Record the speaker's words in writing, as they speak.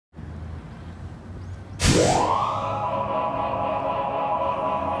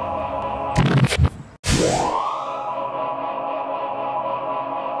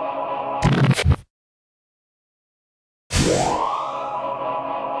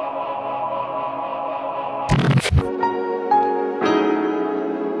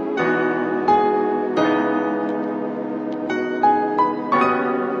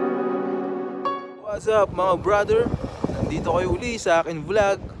up mga brother? Nandito kayo uli sa akin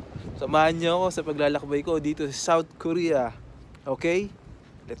vlog. Samahan niyo ako sa paglalakbay ko dito sa South Korea. Okay?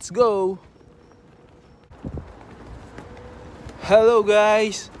 Let's go! Hello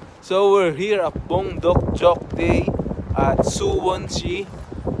guys! So we're here at Bongdok-jokdae at Suwon-si,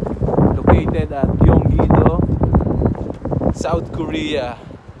 located at Gyeonggi-do, South Korea.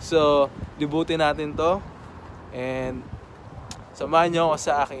 So, libutin natin to. And samahan niyo ako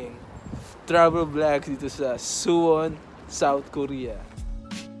sa aking travel vlog dito sa Suwon, South Korea.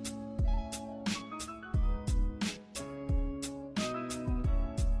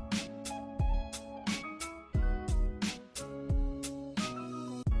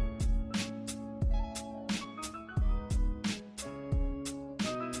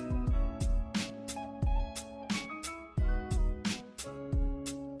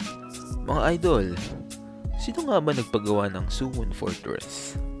 Mga idol, sino nga ba nagpagawa ng Hwaseong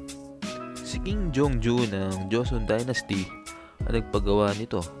Fortress? Si King Jeong ng Joseon Dynasty ang nagpagawa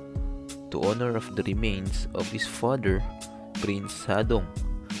nito to honor of the remains of his father, Prince Sadong,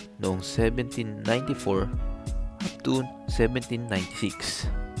 noong 1794 up to 1796.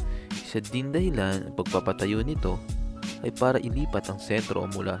 Isa din dahilan ang pagpapatayo nito ay para ilipat ang sentro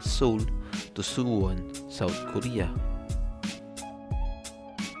mula Seoul to Suwon, South Korea.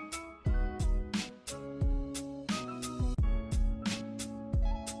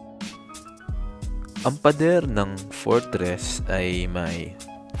 Ang pader ng fortress ay may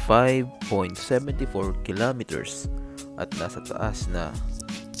 5.74 kilometers at nasa taas na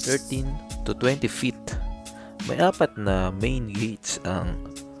 13 to 20 feet. May 4 na main gates ang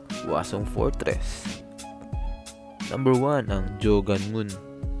Hwaseong Fortress. Number 1 ang Joganmun.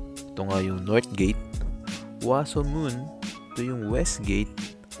 Ito nga yung North Gate. Hwaseongmun, ito yung West Gate.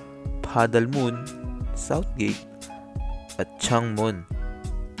 Padalmun, South Gate. At Changmun,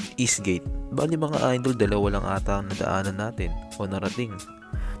 East Gate. Bali mga idol, dalawa lang ata ang nadaanan natin o narating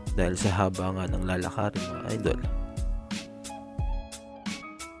dahil sa haba nga ng lalakarin mga idol.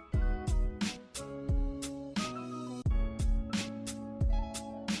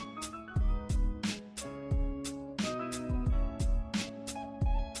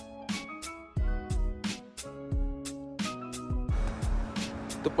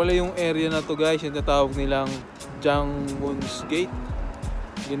 Ito pala yung area na to guys, yung natawag nilang Jangmun's Gate.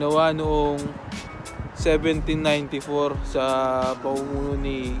 Ginawa noong 1794 sa pamumuno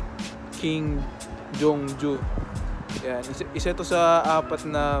ni King Jeong Yakyong. Yan, isa to sa 4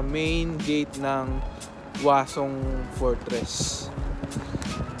 na main gate ng Hwaseong Fortress.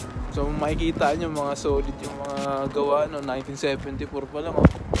 So makikita nyo mga solid yung mga gawa no, 1974 pa lang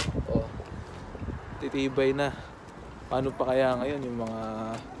oh. Titibay na. Paano pa kaya ngayon yung mga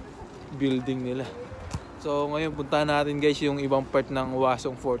building nila? So ngayon puntahan natin guys yung ibang part ng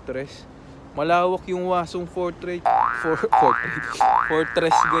Hwaseong Fortress. Malawak yung Hwaseong Fortress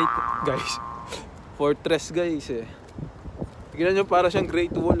guys. Fortress guys eh. Tignan nyo, para siyang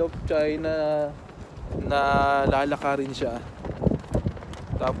Great Wall of China na lalakarin siya.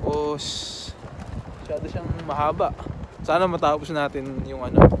 Tapos masyado siyang mahaba. Sana matapos natin yung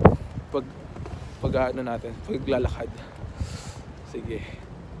paglalakad. Sige.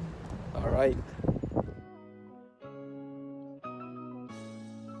 Alright.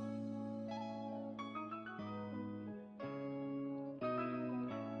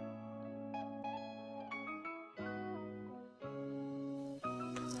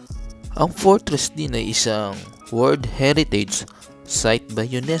 Ang fortress din ay isang World Heritage Site by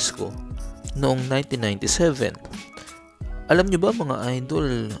UNESCO noong 1997. Alam nyo ba mga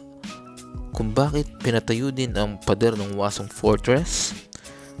idol kung bakit pinatayo din ang pader ng Hwaseong Fortress?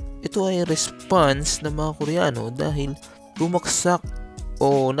 Ito ay response ng mga Koreano dahil bumaksak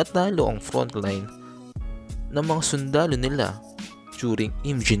o natalo ang frontline ng mga sundalo nila during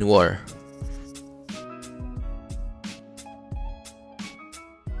Imjin War.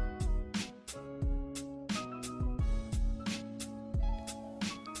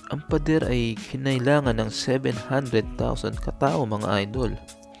 Ang pader ay kinailangan ng 700,000 katao mga idol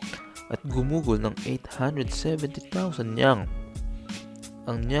at gumugol ng 870,000 yang.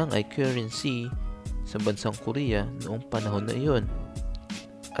 Ang yang ay currency sa bansang Korea noong panahon na iyon.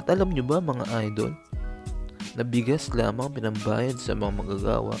 At alam nyo ba mga idol, na bigas lamang pinambayad sa mga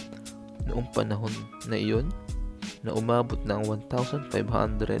manggagawa noong panahon na iyon na umabot ng 1,500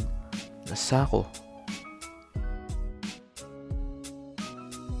 na sako.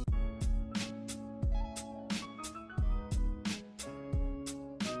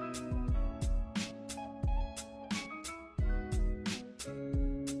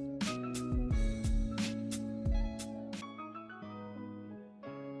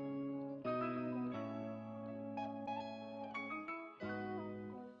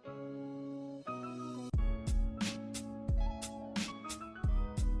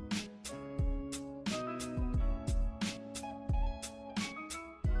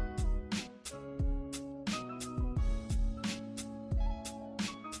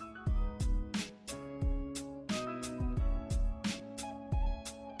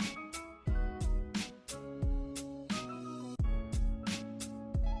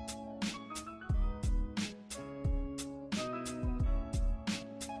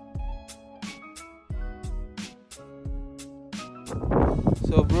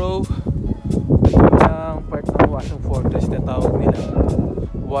 So bro, ito lang part ng Hwaseong Fortress na tawag nila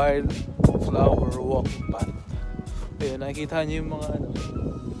Wildflower Walking Path. Ayun, nakikita nyo yung mga ano,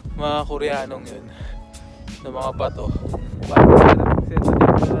 mga Koreanong yun na mga bato.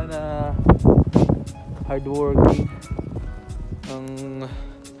 Sensitive nila na hardworking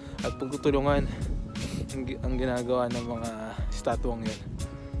at pagtutulungan ang ginagawa ng mga statwang yun.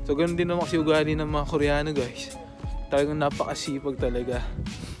 So ganoon din naman kasi ugali ng mga Koreano guys. Talagang napakasipag talaga.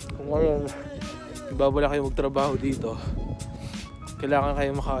 Kung ngayon ibabala kayo magtrabaho dito, kailangan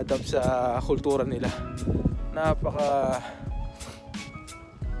kayo maka-adapt sa kultura nila.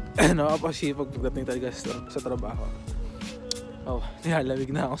 Napakasipag pagdating talaga sa trabaho. Oh,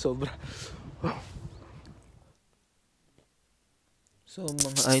 nilalamig na ako sobra. So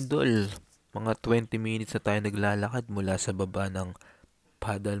mga idol, mga 20 minutes na tayo naglalakad mula sa baba ng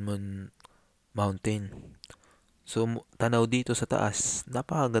Battlements Mountain. So tanaw dito sa taas,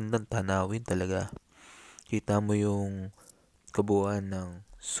 napakagandang tanawin talaga. Kita mo yung kabuuan ng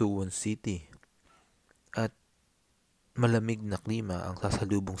Suwon City at malamig na klima ang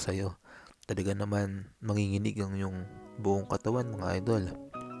sasalubong sa'yo. Talaga naman manginginig ang yung buong katawan mga idol.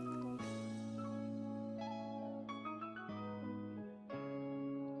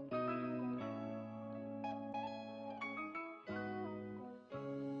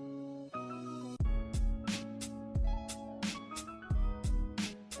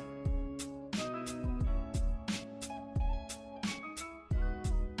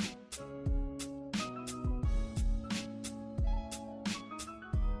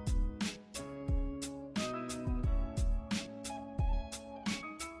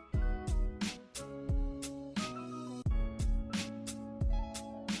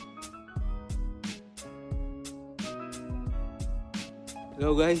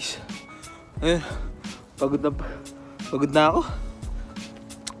 Hello guys. Ayun, pagod na ako.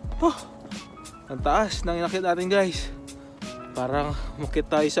 Oh, ang taas ng inakit natin guys. Parang umakyat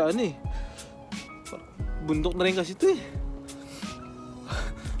tayo sa ano eh. Bundok na rin kasi ito eh.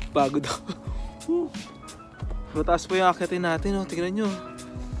 Pagod ako. Mataas po yung akitin natin, oh. Tingnan nyo.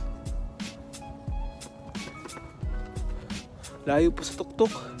 Layo pa sa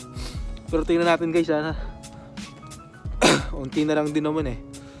tuktok. Pero tingnan natin guys, sana unti na lang din naman eh.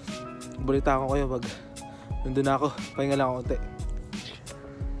 Balita ko kayo pag nandun na ako. Pahinga lang ako unti.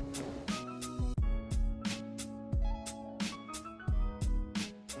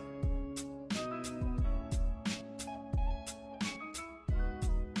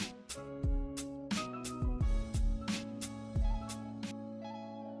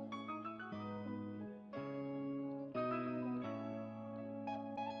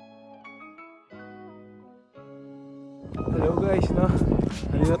 Hello guys, no?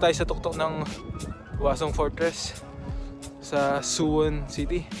 Nandito tayo sa tuktok ng Hwaseong Fortress sa Suwon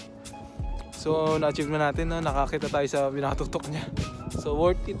City. So na-achieve na natin, no? Nakakita tayo sa pinakatuktok niya. So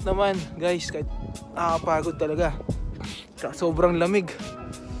worth it naman guys, kahit nakakapagod talaga. Sobrang lamig.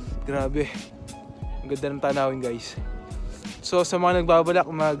 Grabe. Ang ganda ng tanawin guys. So sa mga nagbabalak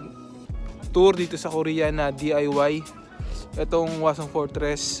mag tour dito sa Korea na DIY, itong Hwaseong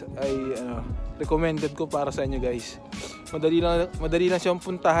Fortress ay recommended ko para sa inyo guys. Madali lang siyang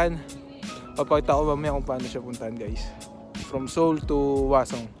puntahan. Papakita ko mamaya kung paano siya puntahan guys. From Seoul to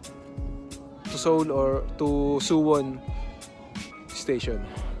Hwaseong. To Seoul or to Suwon Station.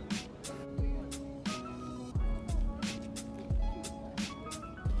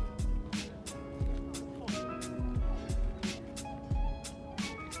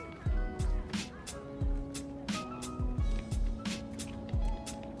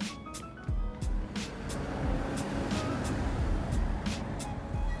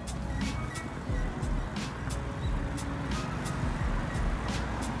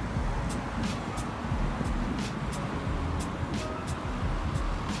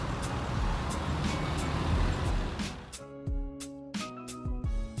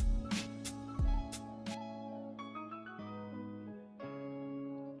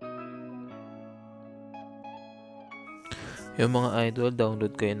 Yung mga idol,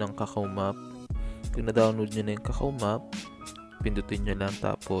 download kayo ng Kakao Map. Kung na-download nyo na yung Kakao Map, pindutin nyo lang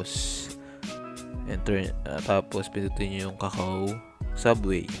tapos enter, tapos pindutin nyo yung Kakao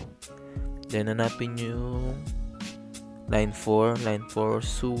Subway. Then hanapin nyo yung Line 4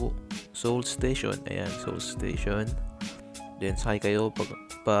 Seoul Station. Ayan, Seoul Station. Then sakay kayo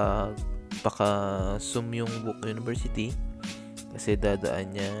paka Sumyongbuk University kasi dadaan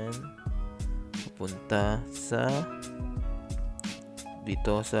yan pupunta sa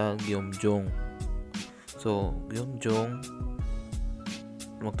dito sa Gyeongjong. So, Gyeongjong,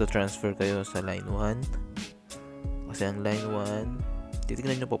 magta-transfer kayo sa line 1. Kasi ang line 1,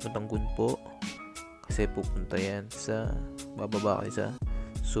 titignan nyo papuntang Gunpo. Kasi pupunta yan sa, bababa kayo sa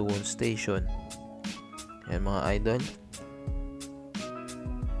Suwon Station. Yan mga idol.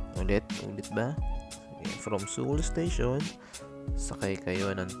 Ulit ba? From Suwon Station, sakay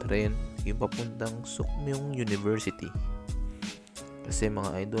kayo ng tren yung papuntang Sukmyong University. Kasi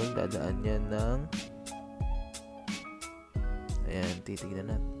mga idol, dadaan yan ng, ayan,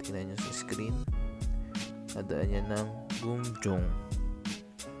 tignan nyo sa screen, dadaan yan ng Gumjong.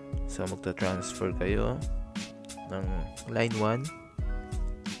 So magta-transfer kayo ng line 1,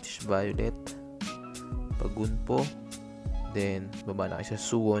 Tish Violet, Pagunpo, then baba na kayo sa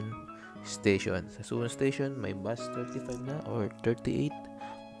Suwon Station. Sa Suwon Station may bus 35 na or 38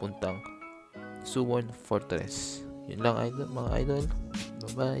 puntang Hwaseong Fortress. Yun lang idol, mga idol.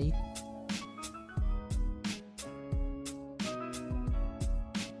 Bye bye.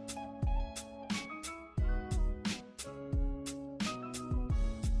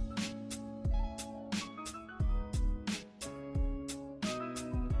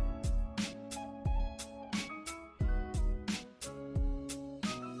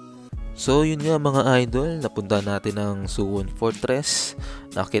 So yun nga mga idol, napunta natin ang Hwaseong Fortress.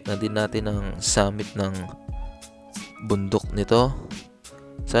 Nakita na din natin ang summit ng bundok nito.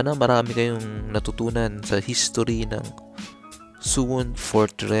 Sana marami kayong natutunan sa history ng Hwaseong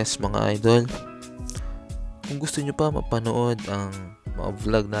Fortress mga idol. Kung gusto nyo pa mapanood ang mga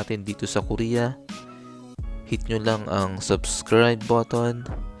vlog natin dito sa Korea, hit nyo lang ang subscribe button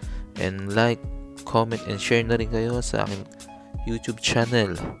and like, comment and share na rin kayo sa aking YouTube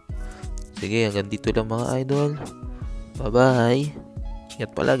channel. Sige, hanggang dito lang mga idol. Bye-bye.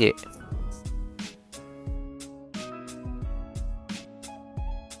 Ingat palagi.